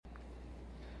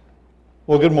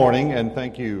Well, good morning, and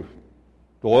thank you,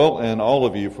 Doyle, and all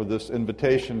of you for this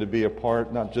invitation to be a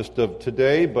part not just of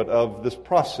today, but of this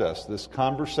process, this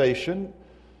conversation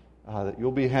that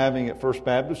you'll be having at First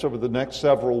Baptist over the next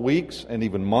several weeks and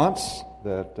even months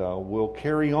that will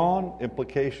carry on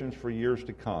implications for years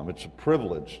to come. It's a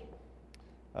privilege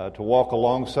to walk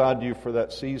alongside you for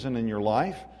that season in your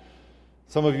life.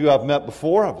 Some of you I've met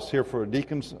before. I was here for a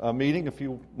deacons meeting a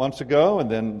few months ago, and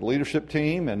then the leadership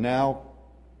team, and now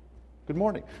good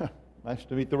morning. Nice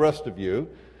to meet the rest of you.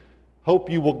 Hope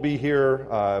you will be here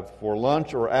for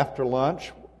lunch or after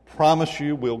lunch. Promise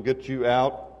you we'll get you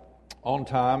out on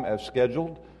time as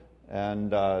scheduled.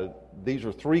 And these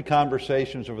are three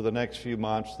conversations over the next few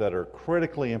months that are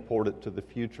critically important to the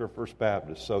future of First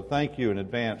Baptist. So thank you in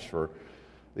advance for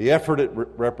the effort it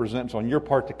represents on your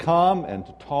part to come and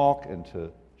to talk and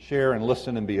to share and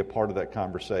listen and be a part of that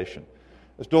conversation.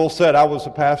 As Doyle said, I was a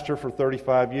pastor for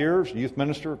 35 years, youth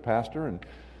minister, pastor, and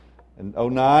in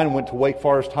 2009 went to Wake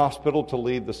Forest Hospital to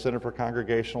lead the Center for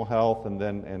Congregational Health, and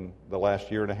then in the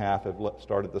last year and a half have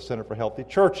started the Center for Healthy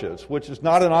Churches, which is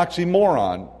not an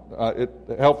oxymoron.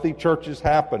 Healthy churches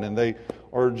happen, and they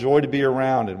are a joy to be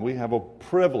around, and we have a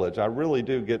privilege. I really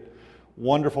do get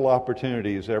wonderful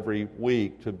opportunities every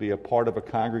week to be a part of a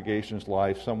congregation's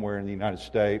life somewhere in the United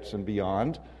States and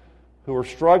beyond, who are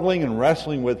struggling and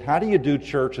wrestling with how do you do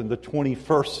church in the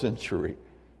 21st century?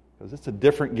 Because it's a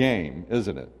different game,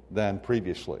 isn't it, than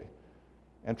previously.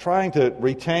 And trying to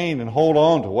retain and hold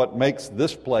on to what makes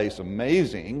this place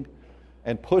amazing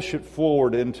and push it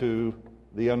forward into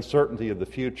the uncertainty of the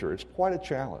future. It's quite a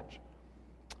challenge.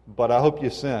 But I hope you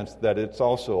sense that it's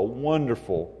also a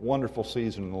wonderful, wonderful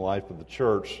season in the life of the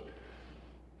church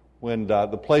when the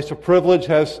place of privilege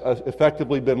has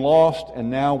effectively been lost,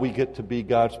 and now we get to be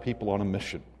God's people on a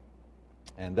mission.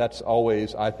 And that's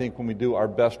always, I think, when we do our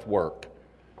best work.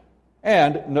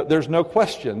 And there's no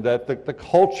question that the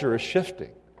culture is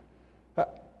shifting.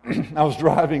 I was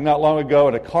driving not long ago,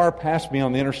 and a car passed me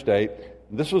on the interstate.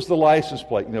 This was the license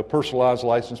plate. You know, personalized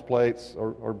license plates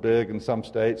are big in some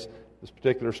states. This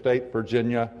particular state,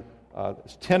 Virginia,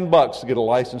 it's $10 to get a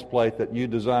license plate that you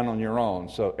design on your own.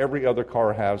 So every other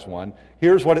car has one.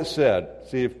 Here's what it said.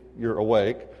 See if you're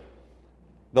awake.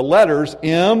 The letters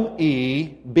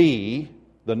M-E-B,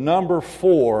 the number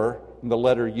 4, and the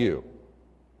letter U.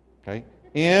 Okay?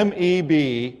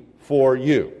 M-E-B for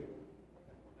you.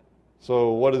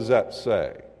 So what does that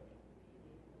say?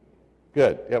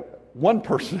 Good. Yep. One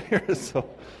person here, so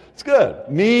it's good.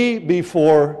 Me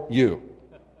before you.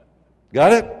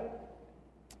 Got it?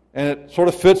 And it sort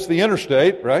of fits the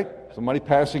interstate, right? Somebody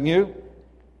passing you.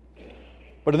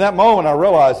 But in that moment, I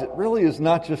realized it really is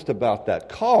not just about that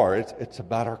car. It's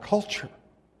about our culture.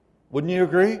 Wouldn't you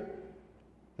agree?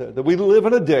 That we live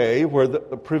in a day where the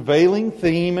prevailing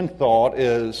theme and thought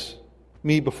is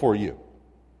me before you.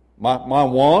 My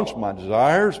wants, my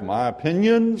desires, my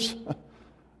opinions,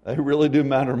 they really do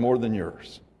matter more than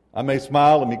yours. I may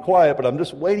smile and be quiet, but I'm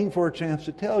just waiting for a chance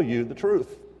to tell you the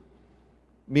truth.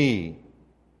 Me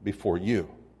before you.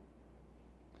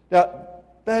 Now,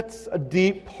 that's a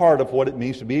deep part of what it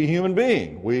means to be a human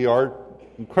being. We are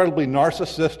incredibly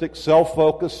narcissistic,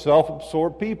 self-focused,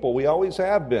 self-absorbed people. We always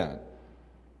have been.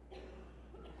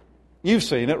 You've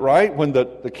seen it, right? When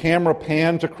the camera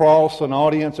pans across an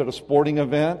audience at a sporting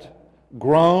event,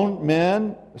 grown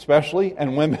men, especially,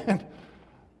 and women,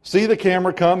 see the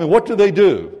camera come, and what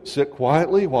do? Sit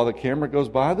quietly while the camera goes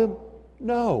by them?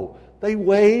 No. They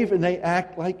wave and they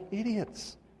act like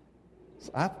idiots.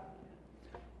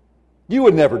 You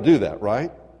would never do that,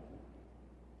 right?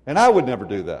 And I would never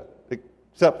do that,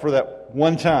 except for that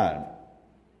one time.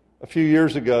 A few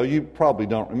years ago, you probably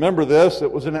don't remember this,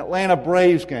 it was an Atlanta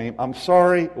Braves game. I'm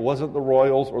sorry, it wasn't the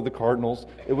Royals or the Cardinals,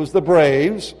 it was the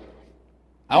Braves.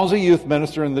 I was a youth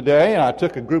minister in the day, and I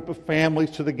took a group of families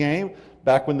to the game.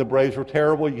 Back when the Braves were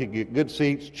terrible, you could get good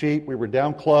seats, cheap, we were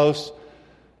down close.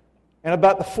 And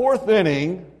about the fourth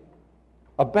inning,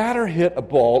 a batter hit a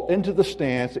ball into the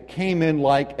stands. It came in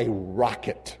like a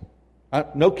rocket.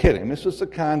 No kidding. This is the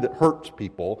kind that hurts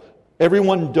people.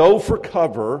 Everyone dove for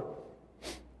cover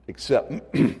except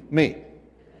me.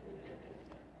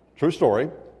 True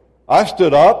story. I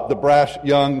stood up, the brash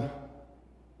young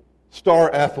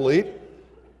star athlete,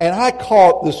 and I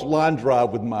caught this line drive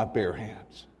with my bare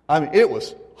hands. I mean, it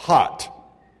was hot.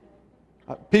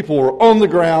 People were on the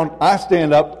ground. I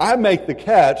stand up. I make the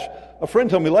catch. A friend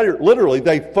told me later, literally,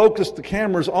 they focused the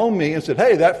cameras on me and said,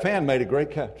 hey, that fan made a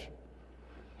great catch.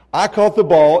 I caught the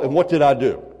ball, and what did I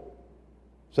do?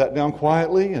 Sat down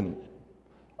quietly and,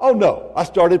 oh no, I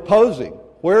started posing.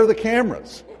 Where are the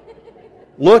cameras?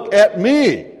 Look at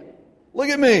me. Look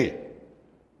at me.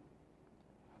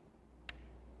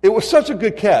 It was such a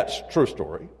good catch, true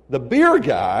story. The beer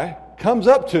guy comes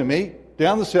up to me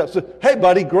down the steps and says, "Hey,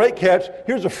 buddy, great catch.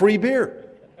 Here's a free beer."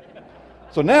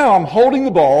 So now I'm holding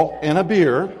the ball and a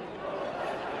beer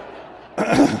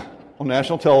on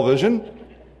national television.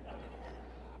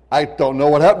 I don't know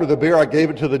what happened to the beer. I gave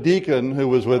it to the deacon who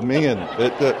was with me, and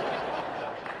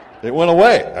it went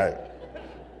away. I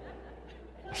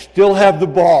still have the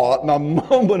ball at my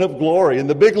moment of glory in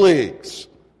the big leagues.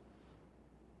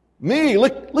 Me,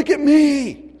 look at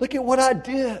me. Look at what I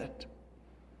did.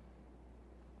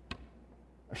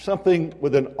 There's something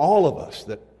within all of us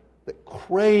that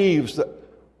craves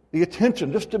the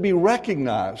attention, just to be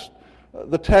recognized.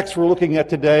 The text we're looking at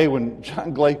today, when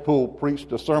John Claypool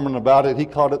preached a sermon about it, he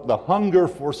called it the hunger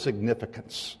for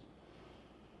significance.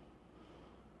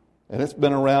 And it's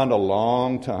been around a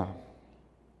long time.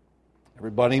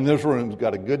 Everybody in this room's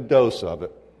got a good dose of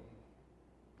it.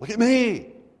 Look at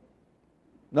me.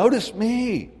 Notice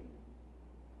me.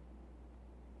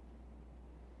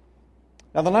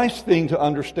 Now, the nice thing to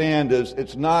understand is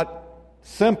it's not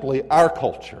simply our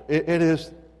culture. It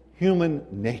is human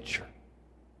nature.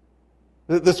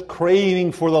 This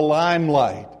craving for the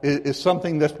limelight is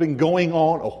something that's been going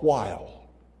on a while.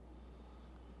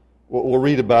 We'll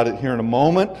read about it here in a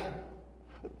moment.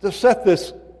 To set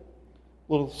this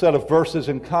little set of verses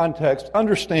in context,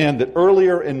 understand that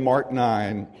earlier in Mark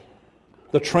 9,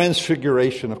 the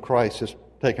transfiguration of Christ has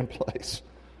taken place.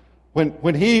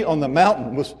 When he on the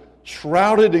mountain was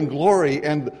shrouded in glory,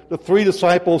 and the three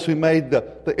disciples who made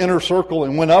the inner circle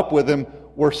and went up with him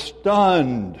were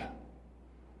stunned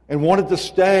and wanted to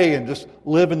stay and just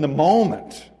live in the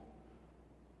moment.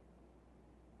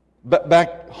 But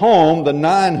back home, the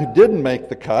 9 who didn't make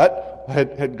the cut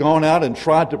had gone out and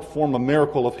tried to perform a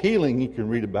miracle of healing. You can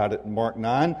read about it in Mark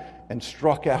 9, and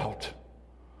struck out,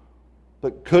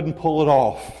 but couldn't pull it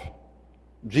off.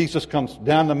 Jesus comes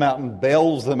down the mountain,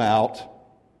 bails them out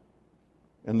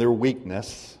in their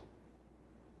weakness.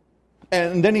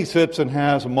 And then he sits and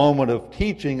has a moment of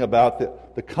teaching about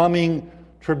the coming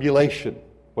tribulation,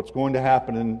 what's going to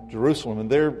happen in Jerusalem, and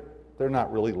they're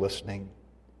not really listening.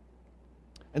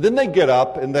 And then they get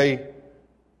up and they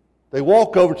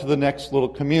walk over to the next little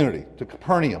community, to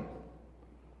Capernaum.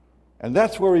 And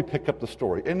that's where we pick up the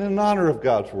story. And in honor of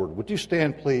God's word, would you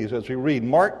stand, please, as we read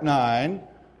Mark 9,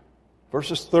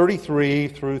 verses 33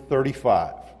 through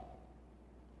 35.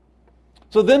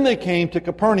 So then they came to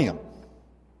Capernaum.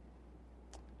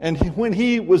 And when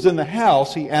he was in the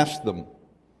house, he asked them,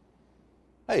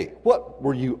 "Hey, what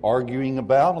were you arguing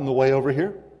about on the way over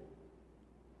here?"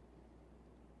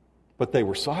 But they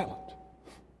were silent,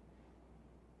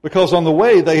 because on the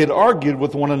way they had argued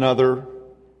with one another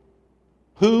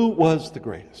who was the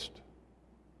greatest.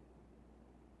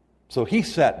 So he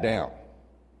sat down,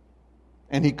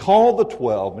 and he called the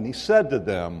 12, and he said to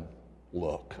them,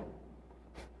 "Look,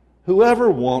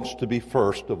 whoever wants to be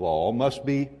first of all must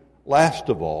be last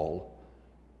of all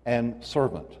and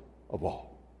servant of all."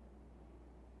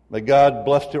 May God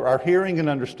bless to our hearing and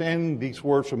understanding these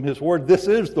words from His Word. This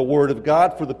is the Word of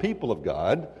God for the people of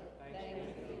God.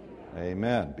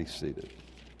 Amen. Be seated.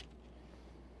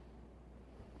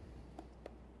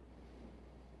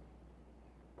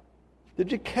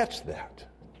 Did you catch that?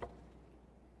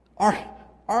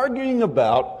 Arguing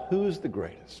about who is the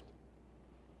greatest.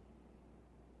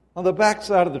 On the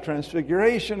backside of the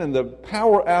Transfiguration and the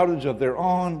power outage of their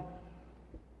own,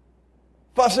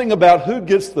 fussing about who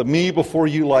gets the me before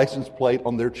you license plate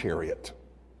on their chariot.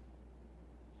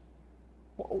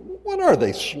 What are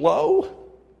they, slow?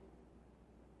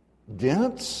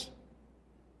 Dense?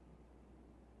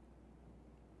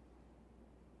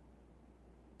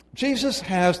 Jesus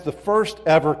has the first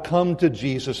ever come to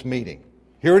Jesus meeting.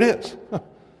 Here it is.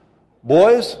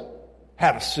 Boys,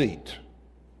 have a seat.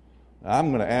 Now, I'm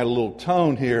going to add a little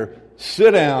tone here.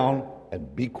 Sit down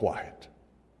and be quiet.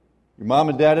 Your mom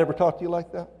and dad ever talk to you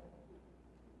like that?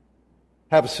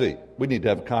 Have a seat. We need to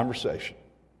have a conversation.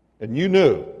 And you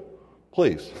knew,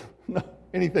 please, no,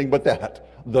 anything but that.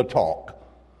 The talk.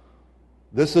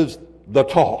 This is the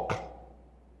talk.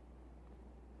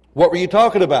 What were you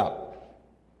talking about?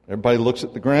 Everybody looks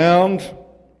at the ground,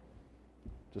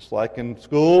 just like in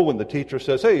school when the teacher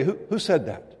says, "Hey, who said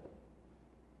that?"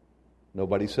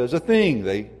 Nobody says a thing.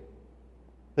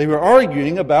 They were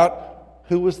arguing about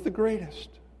who was the greatest.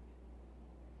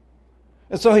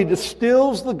 And so he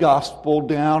distills the gospel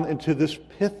down into this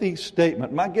pithy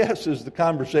statement. My guess is the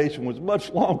conversation was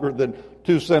much longer than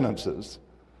 2 sentences.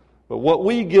 But what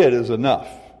we get is enough.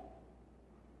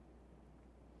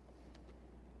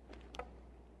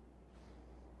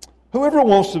 Whoever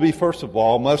wants to be first of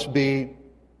all must be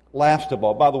last of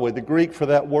all. By the way, the Greek for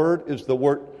that word is the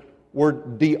word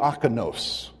word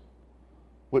diakonos,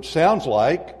 which sounds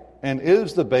like and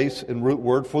is the base and root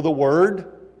word for the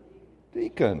word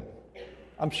deacon.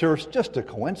 I'm sure it's just a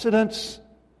coincidence.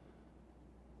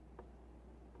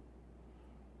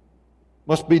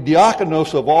 Must be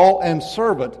diakonos of all and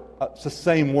servant. It's the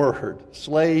same word.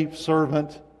 Slave,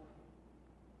 servant,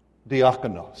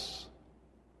 diakonos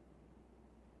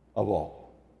of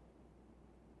all.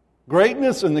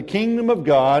 Greatness in the kingdom of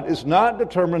God is not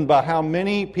determined by how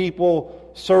many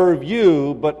people serve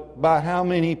you, but by how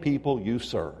many people you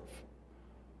serve.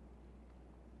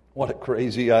 What a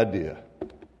crazy idea.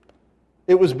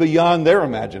 It was beyond their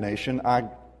imagination, I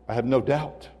have no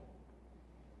doubt.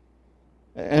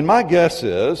 And my guess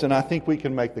is, and I think we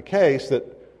can make the case, that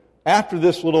after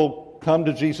this little come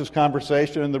to Jesus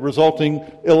conversation and the resulting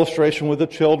illustration with the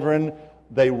children,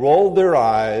 they rolled their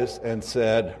eyes and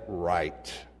said,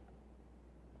 right.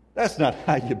 That's not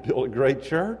how you build a great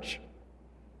church.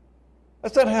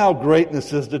 That's not how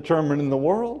greatness is determined in the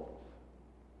world.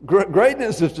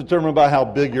 Greatness is determined by how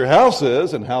big your house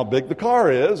is and how big the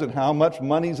car is and how much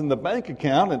money's in the bank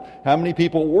account and how many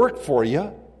people work for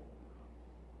you.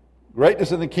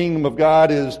 Greatness in the kingdom of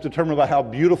God is determined by how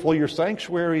beautiful your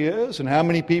sanctuary is and how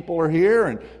many people are here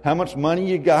and how much money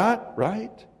you got,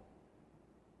 right?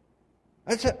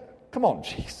 That's it. Come on,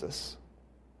 Jesus.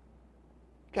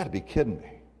 You've got to be kidding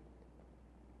me.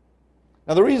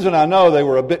 Now, the reason I know they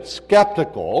were a bit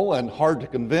skeptical and hard to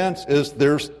convince is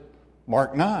there's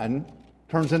Mark 9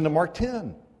 turns into Mark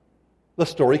 10. The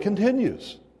story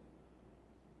continues.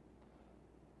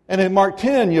 And in Mark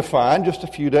 10, you find just a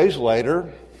few days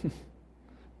later,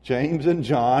 James and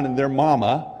John and their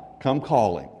mama come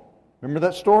calling. Remember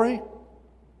that story?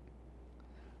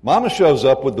 Mama shows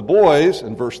up with the boys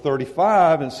in verse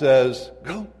 35 and says,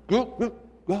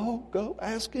 Go,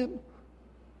 ask him.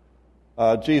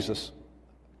 Jesus,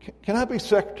 can I be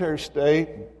Secretary of State?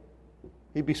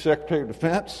 He'd be Secretary of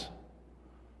Defense?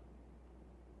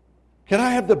 Can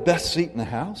I have the best seat in the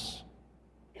house?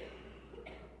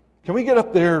 Can we get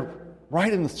up there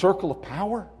right in the circle of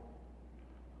power?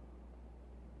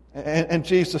 And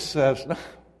Jesus says,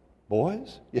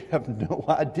 boys, you have no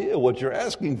idea what you're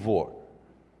asking for.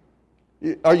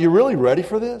 Are you really ready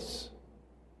for this?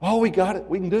 Oh, we got it.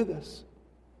 We can do this.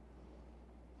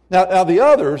 Now the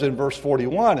others in verse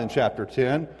 41 in chapter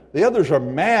 10, the others are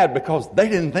mad because they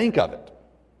didn't think of it.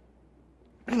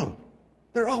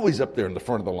 They're always up there in the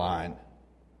front of the line.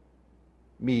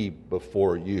 Me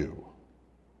before you.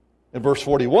 In verse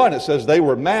 41, it says they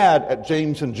were mad at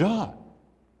James and John.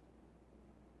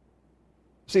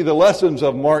 See, the lessons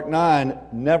of Mark 9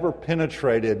 never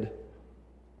penetrated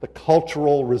the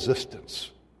cultural resistance.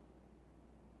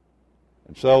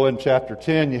 And so in chapter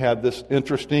 10, you have this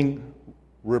interesting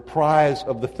reprise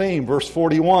of the theme. Verse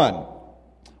 41.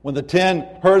 When the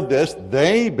 10 heard this,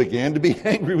 they began to be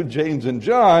angry with James and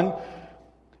John.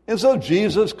 And so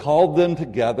Jesus called them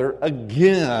together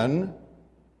again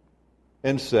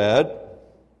and said,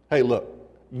 hey, look,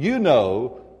 you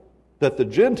know that the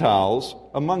Gentiles,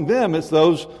 among them, it's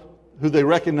those who they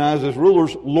recognize as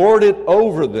rulers, lord it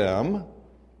over them,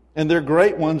 and their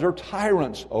great ones are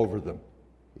tyrants over them.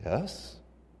 Yes,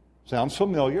 sounds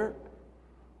familiar.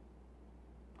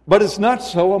 But it's not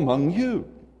so among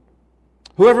you.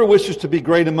 Whoever wishes to be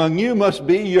great among you must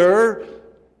be your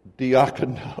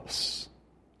diakonos,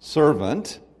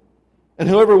 servant. And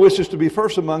whoever wishes to be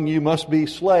first among you must be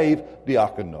slave,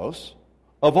 diakonos,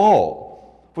 of all.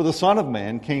 For the Son of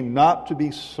Man came not to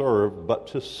be served, but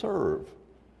to serve,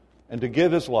 and to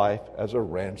give his life as a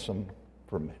ransom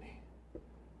for many.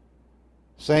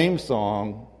 Same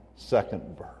song,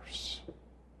 second verse.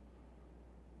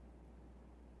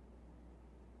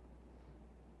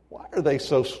 Why are they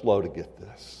so slow to get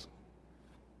this?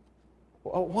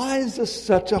 Why is this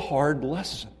such a hard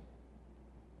lesson?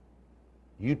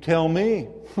 You tell me.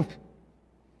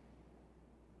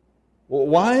 Well,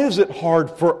 why is it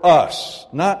hard for us,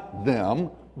 not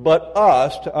them, but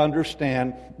us to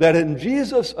understand that in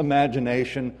Jesus'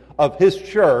 imagination of his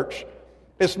church,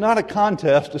 it's not a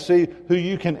contest to see who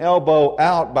you can elbow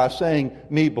out by saying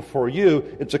me before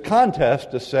you. It's a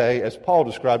contest to say, as Paul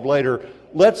described later,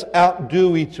 let's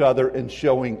outdo each other in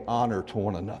showing honor to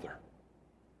one another.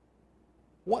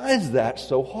 Why is that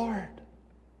so hard?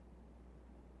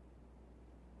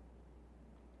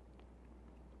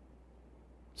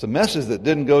 It's a message that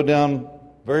didn't go down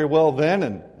very well then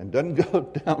and doesn't go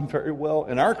down very well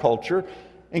in our culture,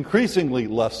 increasingly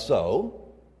less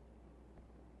so.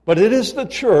 But it is the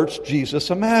church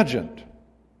Jesus imagined.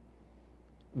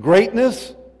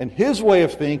 Greatness and his way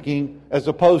of thinking, as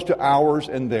opposed to ours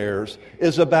and theirs,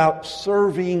 is about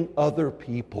serving other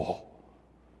people.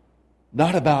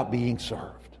 not about being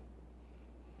served.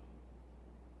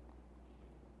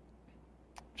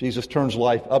 Jesus turns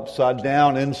life upside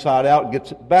down, inside out,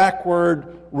 gets it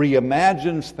backward,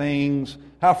 reimagines things.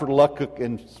 Halford Luckett,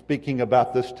 in speaking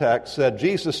about this text, said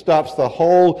Jesus stops the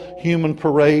whole human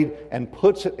parade and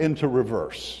puts it into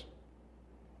reverse.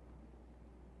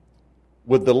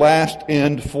 With the last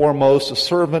end foremost, a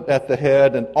servant at the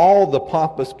head, and all the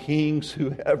pompous kings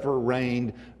who ever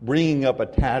reigned, bringing up a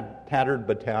tattered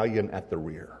battalion at the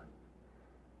rear.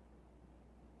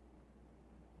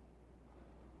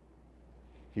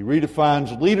 He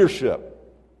redefines leadership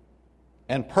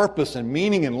and purpose and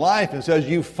meaning in life and says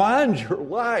you find your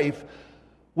life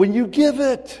when you give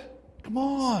it. Come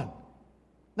on.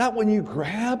 Not when you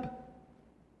grab.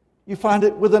 You find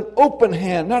it with an open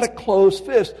hand, not a closed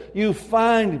fist. You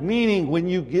find meaning when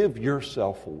you give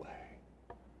yourself away.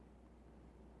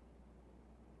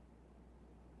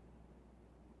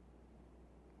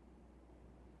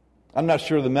 I'm not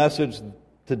sure the message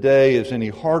today is any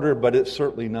harder, but it's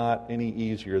certainly not any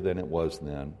easier than it was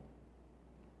then.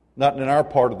 Not in our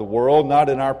part of the world, not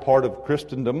in our part of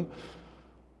Christendom,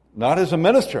 not as a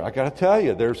minister. I got to tell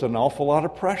you, there's an awful lot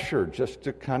of pressure just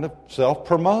to kind of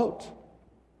self-promote.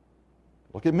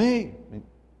 Look at me.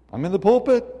 I'm in the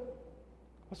pulpit.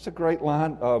 What's a great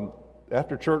line?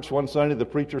 After church one Sunday, the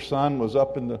preacher's son was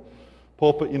up in the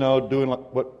pulpit, doing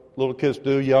like what little kids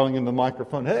do, yelling in the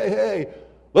microphone, hey,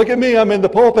 look at me, I'm in the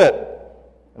pulpit.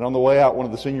 And on the way out, one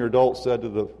of the senior adults said to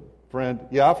the friend,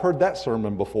 yeah, I've heard that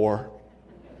sermon before.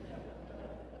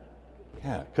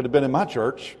 Yeah, it could have been in my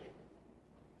church.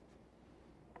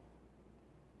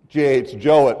 J.H.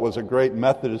 Jowett was a great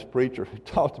Methodist preacher. He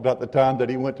talked about the time that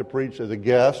he went to preach as a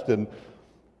guest and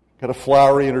got a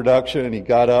flowery introduction, and he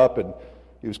got up and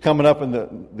he was coming up,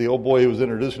 and the old boy who was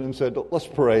introducing him said, let's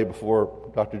pray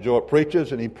before Dr. Jowett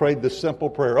preaches. And he prayed this simple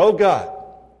prayer. Oh God,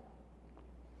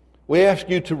 we ask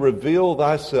you to reveal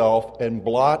thyself and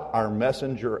blot our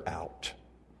messenger out.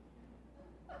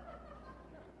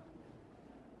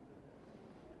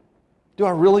 Do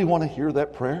I really want to hear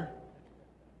that prayer?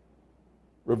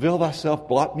 Reveal thyself,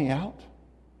 blot me out?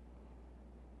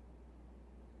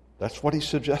 That's what he's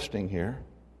suggesting here.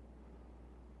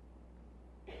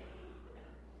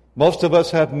 Most of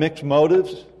us have mixed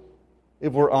motives,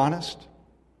 if we're honest.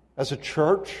 As a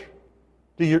church,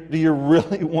 do you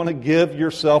really want to give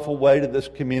yourself away to this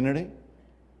community?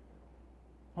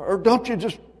 Or don't you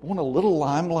just want a little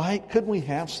limelight? Couldn't we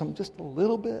have just a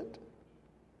little bit?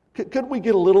 Could we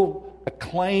get a little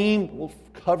acclaim, a little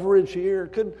coverage here?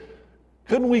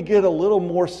 Couldn't we get a little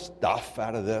more stuff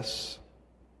out of this?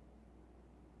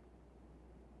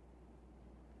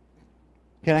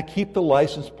 Can I keep the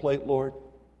license plate, Lord?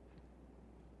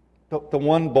 The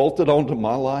one bolted onto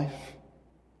my life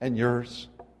and yours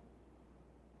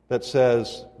that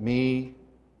says, me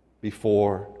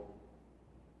before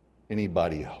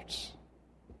anybody else.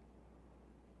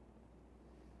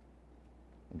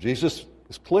 And Jesus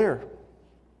is clear.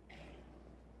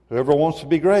 Whoever wants to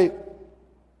be great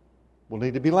will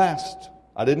need to be last.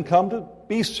 I didn't come to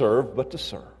be served, but to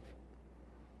serve.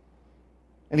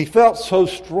 And he felt so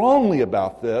strongly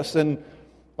about this, and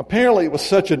apparently it was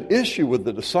such an issue with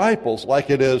the disciples, like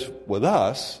it is with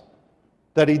us,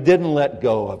 that he didn't let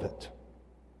go of it.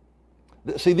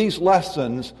 See, these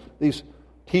lessons, these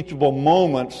teachable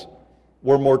moments,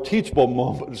 were more teachable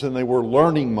moments than they were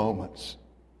learning moments.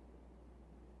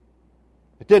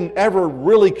 It didn't ever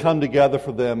really come together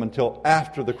for them until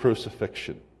after the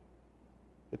crucifixion.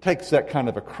 It takes that kind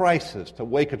of a crisis to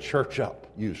wake a church up,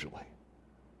 usually.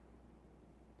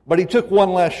 But he took one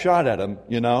last shot at him,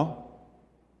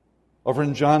 Over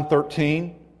in John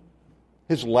 13,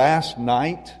 his last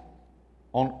night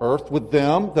on earth with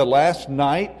them, the last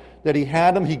night that he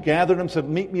had them, he gathered them, said,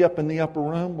 meet me up in the upper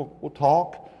room, we'll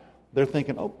talk. They're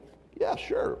thinking, oh, yeah,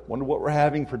 sure. Wonder what we're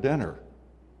having for dinner.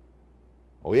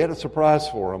 Oh, he had a surprise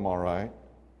for them, all right.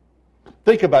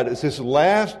 Think about it.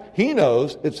 He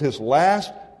knows it's his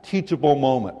last teachable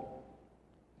moment.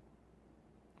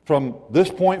 From this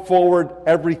point forward,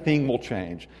 everything will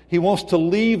change. He wants to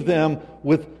leave them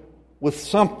with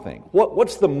something.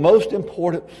 What's the most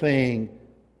important thing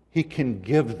he can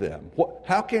give them?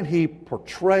 How can he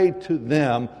portray to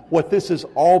them what this has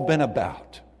all been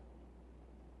about?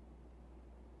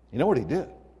 You know what he did?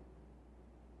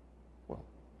 Well,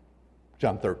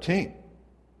 John 13.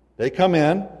 They come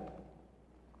in.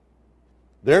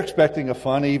 They're expecting a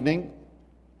fun evening,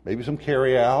 maybe some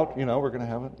carry out. We're going to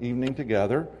have an evening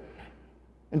together.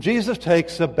 And Jesus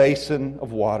takes a basin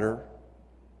of water,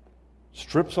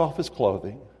 strips off his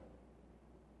clothing,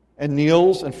 and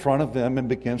kneels in front of them and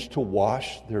begins to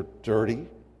wash their dirty,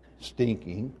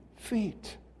 stinking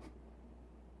feet.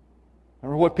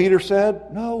 Remember what Peter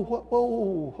said? No,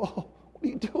 whoa, what are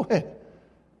you doing?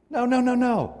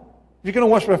 No. If you're going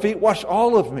to wash my feet, wash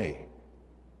all of me.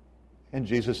 And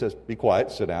Jesus says, be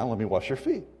quiet, sit down, let me wash your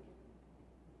feet.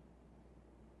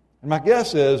 And my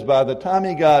guess is by the time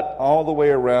he got all the way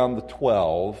around the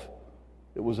 12,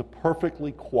 it was a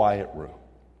perfectly quiet room.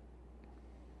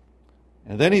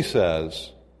 And then he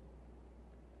says,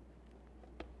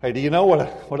 hey, do you know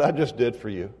what I just did for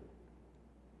you?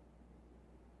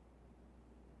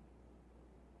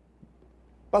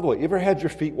 By the way, you ever had your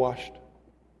feet washed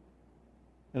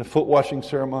in a foot washing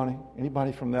ceremony?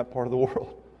 Anybody from that part of the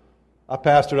world? I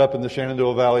pastored up in the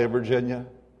Shenandoah Valley of Virginia.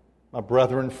 My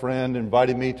brother and friend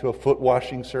invited me to a foot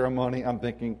washing ceremony. I'm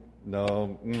thinking,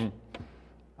 no.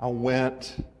 I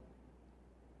went.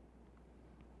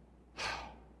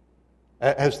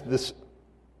 As this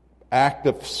act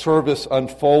of service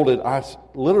unfolded, I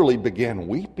literally began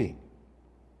weeping.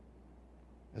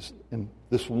 In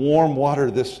this warm water,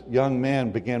 this young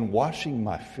man began washing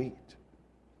my feet.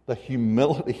 The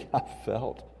humility I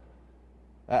felt.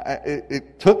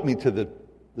 It took me to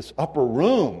this upper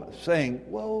room saying,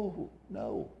 whoa,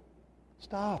 no,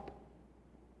 stop.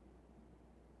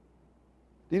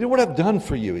 Do you know what I've done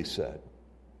for you, he said.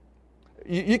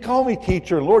 You call me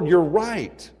teacher, Lord, you're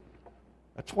right.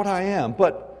 That's what I am.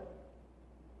 But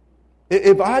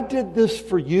if I did this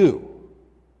for you,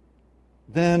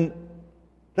 then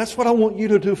that's what I want you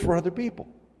to do for other people.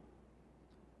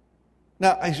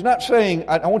 Now, he's not saying,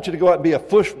 I want you to go out and be a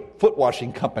foot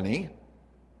washing company.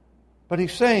 But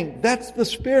he's saying, that's the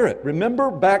Spirit.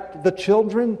 Remember back to the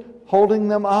children, holding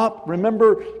them up?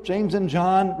 Remember James and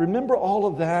John? Remember all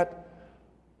of that?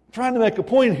 I'm trying to make a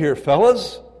point here,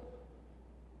 fellas.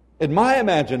 In my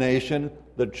imagination,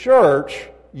 the church,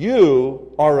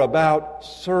 you are about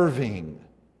serving,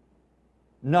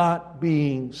 not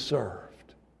being served.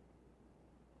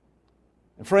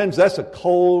 And friends, that's a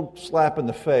cold slap in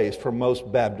the face for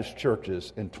most Baptist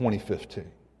churches in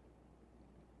 2015.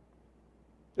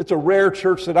 It's a rare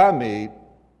church that I meet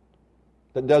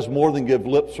that does more than give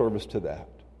lip service to that.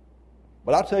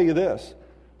 But I'll tell you this,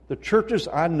 the churches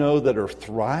I know that are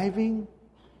thriving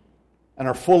and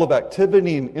are full of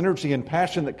activity and energy and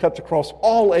passion that cuts across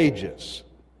all ages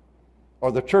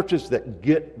are the churches that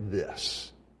get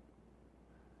this.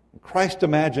 In Christ's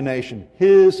imagination,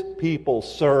 His people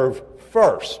serve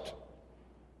first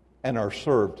and are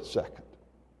served second.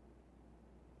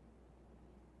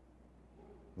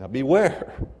 Now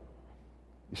beware.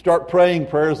 You start praying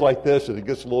prayers like this and it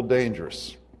gets a little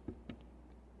dangerous.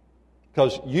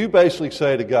 Because you basically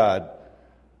say to God,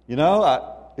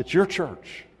 it's your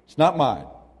church. It's not mine.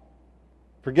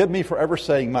 Forgive me for ever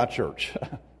saying my church.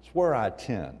 It's where I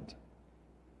attend.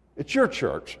 It's your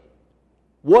church.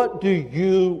 What do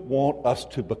you want us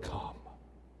to become?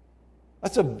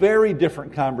 That's a very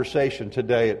different conversation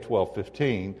today at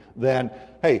 12:15 than,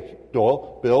 hey,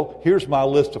 Doyle, Bill, here's my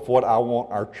list of what I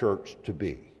want our church to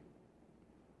be.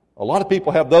 A lot of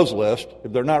people have those lists.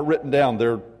 If they're not written down,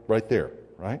 they're right there,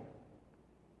 right?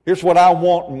 Here's what I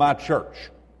want in my church.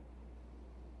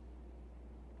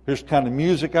 Here's the kind of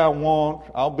music I want.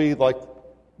 I'll be like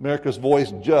America's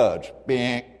Voice judge.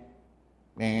 Bang,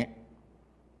 bang.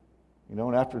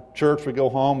 And after church we go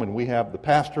home and we have the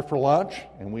pastor for lunch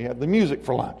and we have the music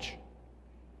for lunch.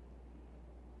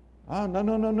 Oh,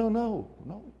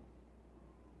 no.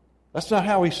 That's not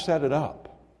how He set it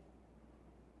up.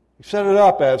 He set it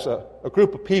up as a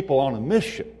group of people on a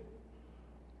mission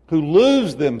who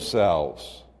lose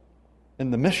themselves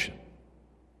in the mission.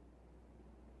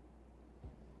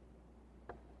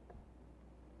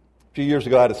 A few years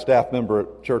ago, I had a staff member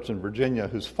at church in Virginia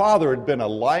whose father had been a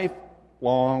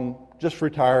lifelong, just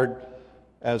retired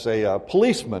as a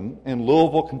policeman in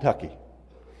Louisville, Kentucky.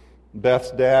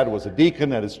 Beth's dad was a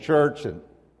deacon at his church, and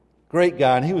great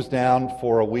guy, and he was down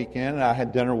for a weekend, and I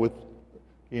had dinner with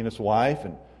he and his wife,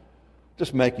 and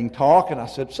just making talk, and I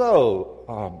said,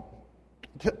 tell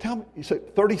me, he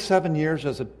said, 37 years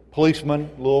as a policeman,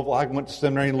 Louisville. I went to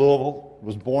seminary in Louisville,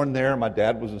 was born there. My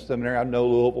dad was in seminary. I know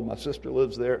Louisville. My sister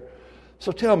lives there.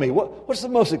 So tell me, what's the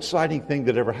most exciting thing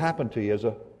that ever happened to you as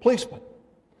a policeman?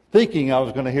 Thinking I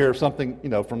was going to hear something,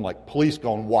 from like Police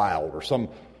Gone Wild or some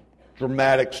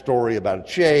dramatic story about a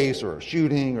chase or a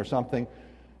shooting or something.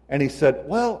 And he said,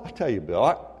 well, I'll tell you, Bill,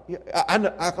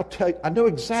 I'll tell you, I know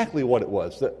exactly what it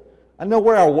was. That I know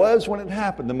where I was when it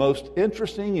happened. The most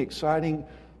interesting, exciting,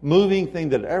 moving thing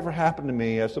that ever happened to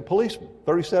me as a policeman,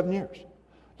 37 years.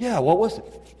 Yeah, what was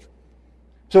it?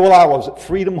 So, I was at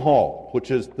Freedom Hall, which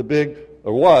is the big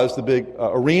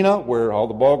arena where all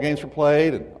the ball games were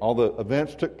played and all the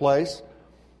events took place.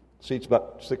 Seats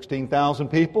about 16,000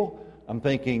 people. I'm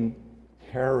thinking,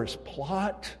 terrorist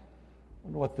plot? I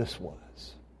wonder what this was.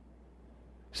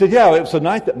 He said, yeah, it was the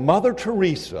night that Mother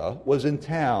Teresa was in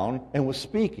town and was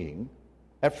speaking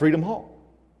at Freedom Hall.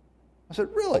 I said,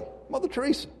 really? Mother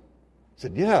Teresa? He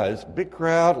said, yeah, it's a big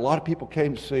crowd. A lot of people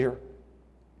came to see her.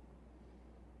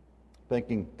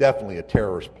 Thinking definitely a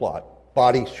terrorist plot.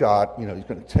 Body shot, he's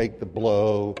going to take the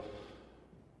blow.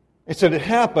 He said it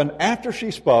happened after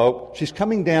she spoke. She's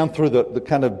coming down through the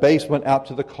kind of basement out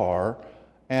to the car.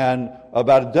 And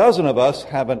about a dozen of us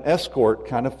have an escort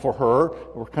kind of for her.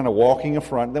 We're kind of walking in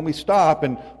front. Then we stop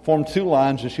and form two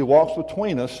lines, and she walks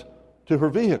between us to her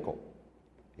vehicle.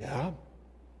 Yeah?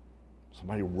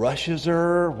 Somebody rushes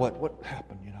her. What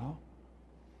happened,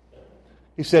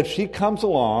 He said she comes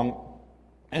along,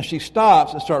 and she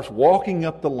stops and starts walking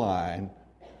up the line,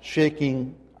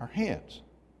 shaking our hands.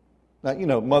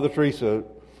 Now, Mother Teresa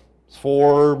is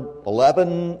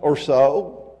 4'11" or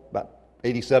so, about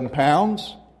 87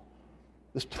 pounds.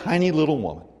 This tiny little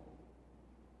woman.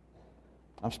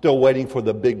 I'm still waiting for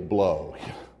the big blow.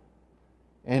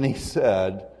 And he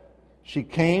said, she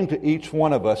came to each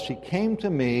one of us. She came to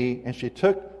me, and she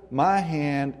took my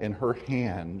hand in her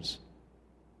hands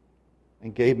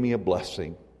and gave me a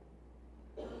blessing.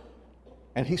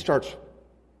 And he starts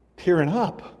tearing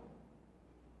up.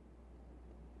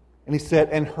 And he said,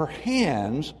 and her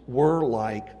hands were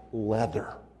like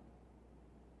leather.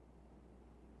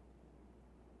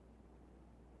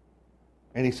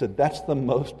 And he said, that's the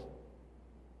most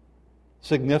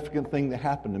significant thing that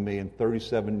happened to me in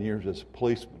 37 years as a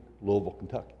policeman in Louisville,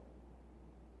 Kentucky.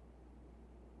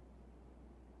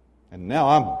 And now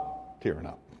I'm tearing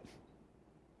up.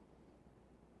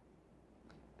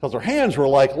 Because her hands were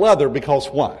like leather, because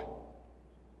why?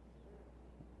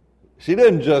 She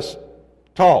didn't just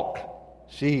talk.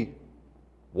 She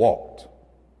walked.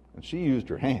 And she used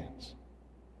her hands.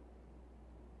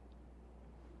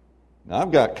 Now,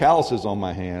 I've got calluses on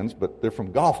my hands, but they're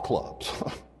from golf clubs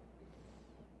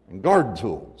and garden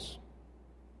tools.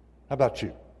 How about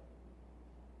you?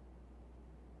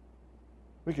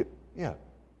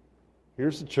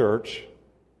 Here's the church.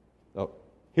 Oh,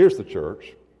 here's the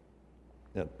church.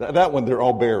 Yeah, that one, they're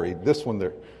all buried. This one,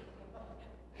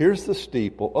 here's the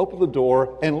steeple. Open the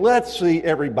door, and let's see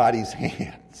everybody's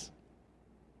hands.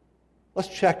 Let's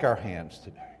check our hands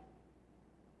today.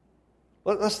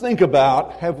 Let's think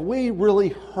about, have we really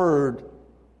heard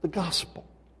the gospel?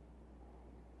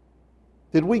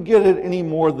 Did we get it any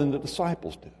more than the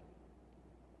disciples did?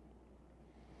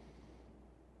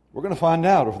 We're going to find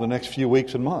out over the next few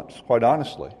weeks and months, quite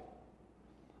honestly.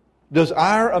 Does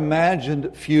our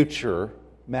imagined future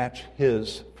match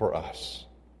his for us?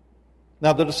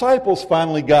 Now, the disciples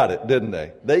finally got it, didn't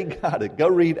they? They got it. Go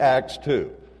read Acts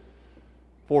 2,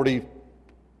 42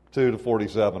 to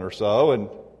 47 or so, and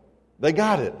they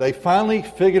got it. They finally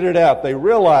figured it out. They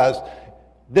realized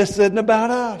this isn't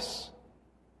about us.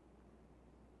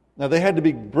 Now, they had to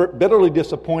be bitterly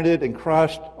disappointed and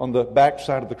crushed on the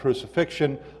backside of the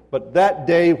crucifixion, but that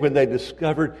day when they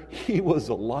discovered he was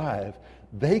alive,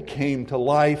 they came to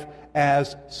life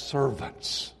as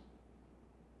servants.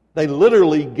 They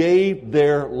literally gave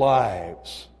their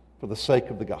lives for the sake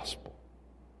of the gospel.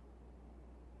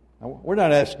 Now, we're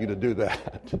not asking you to do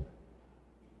that.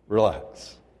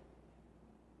 Relax.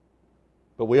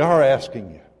 But we are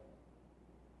asking you,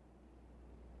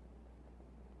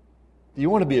 do you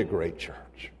want to be a great church?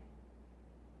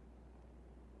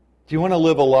 Do you want to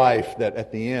live a life that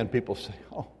at the end people say,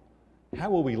 oh,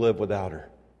 how will we live without her?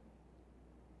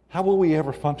 How will we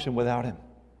ever function without him?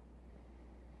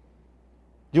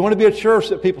 Do you want to be a church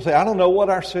that people say, I don't know what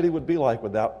our city would be like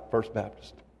without First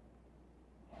Baptist?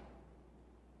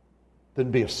 Then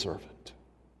be a servant.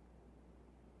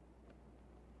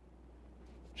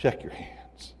 Check your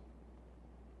hands.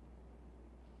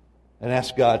 And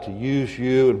ask God to use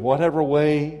you in whatever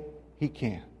way he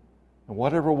can. In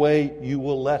whatever way you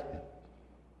will let him.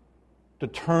 To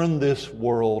turn this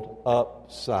world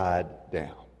upside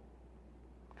down.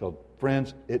 Because,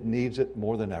 friends, it needs it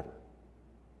more than ever.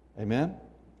 Amen?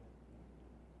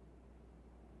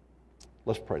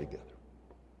 Let's pray together.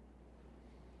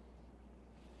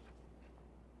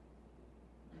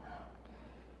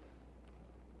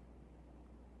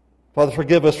 Father,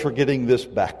 forgive us for getting this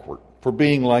backward, for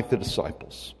being like the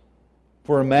disciples,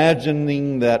 for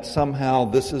imagining that somehow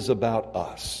this is about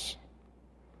us.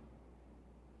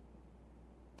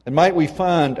 And might we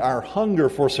find our hunger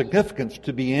for significance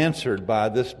to be answered by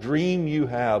this dream you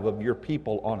have of your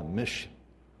people on a mission.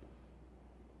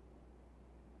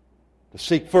 To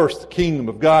seek first the kingdom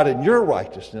of God and your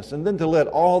righteousness, and then to let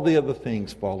all the other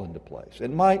things fall into place.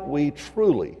 And might we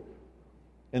truly,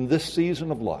 in this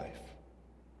season of life,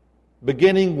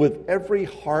 beginning with every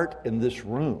heart in this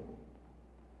room.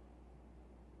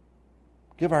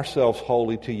 Give ourselves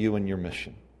wholly to you and your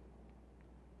mission.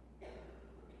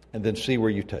 And then see where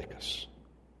you take us.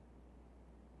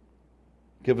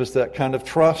 Give us that kind of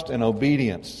trust and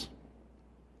obedience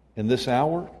in this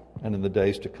hour and in the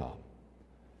days to come.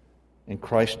 In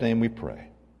Christ's name we pray.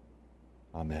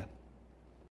 Amen.